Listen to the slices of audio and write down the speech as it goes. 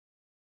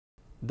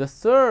The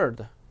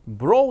third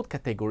broad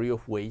category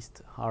of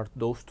waste are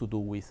those to do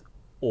with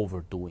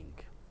overdoing.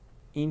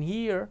 In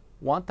here,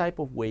 one type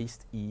of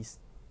waste is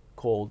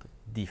called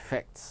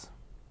defects.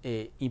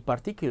 In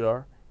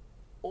particular,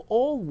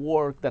 all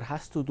work that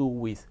has to do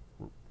with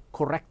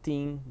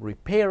correcting,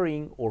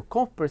 repairing, or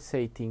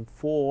compensating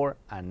for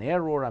an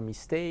error, a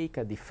mistake,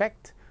 a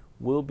defect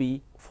will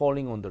be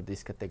falling under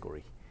this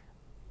category.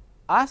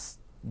 As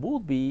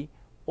would be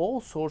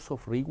all sorts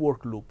of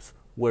rework loops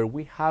where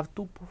we have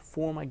to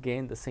perform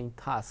again the same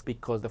task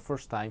because the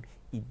first time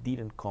it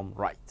didn't come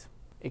right.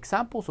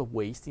 Examples of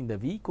waste in the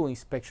vehicle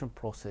inspection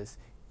process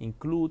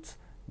includes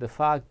the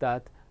fact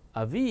that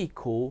a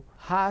vehicle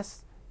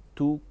has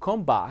to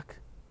come back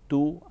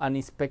to an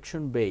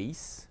inspection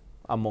base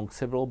among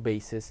several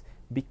bases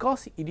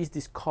because it is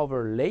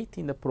discovered late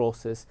in the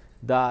process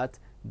that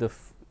the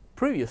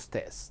previous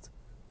test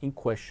in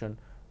question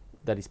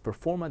that is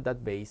performed at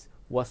that base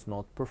was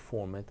not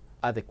performed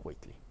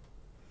adequately.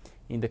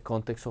 In the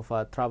context of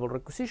a travel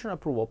requisition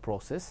approval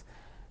process,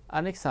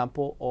 an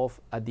example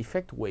of a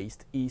defect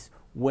waste is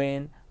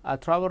when a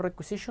travel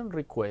requisition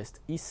request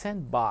is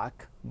sent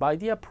back by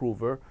the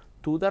approver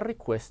to the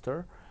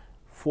requester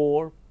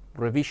for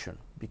revision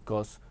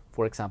because,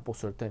 for example,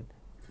 certain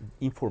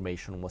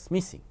information was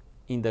missing.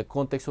 In the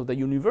context of the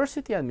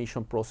university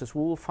admission process,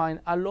 we will find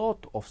a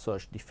lot of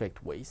such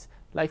defect waste,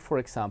 like for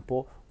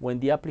example, when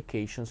the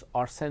applications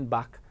are sent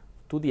back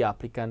to the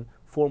applicant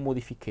for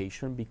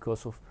modification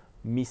because of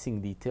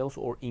missing details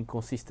or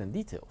inconsistent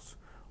details,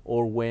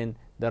 or when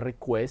the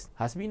request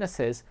has been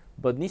assessed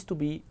but needs to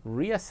be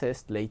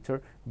reassessed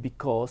later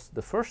because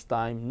the first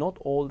time not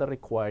all the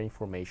required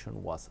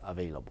information was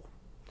available,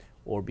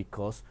 or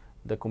because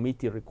the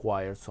committee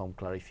required some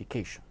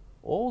clarification.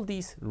 All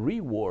this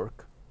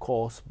rework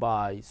caused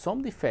by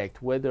some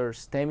defect, whether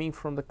stemming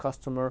from the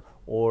customer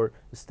or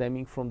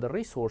stemming from the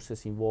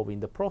resources involved in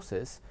the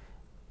process,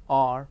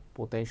 are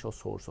potential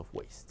source of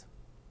waste.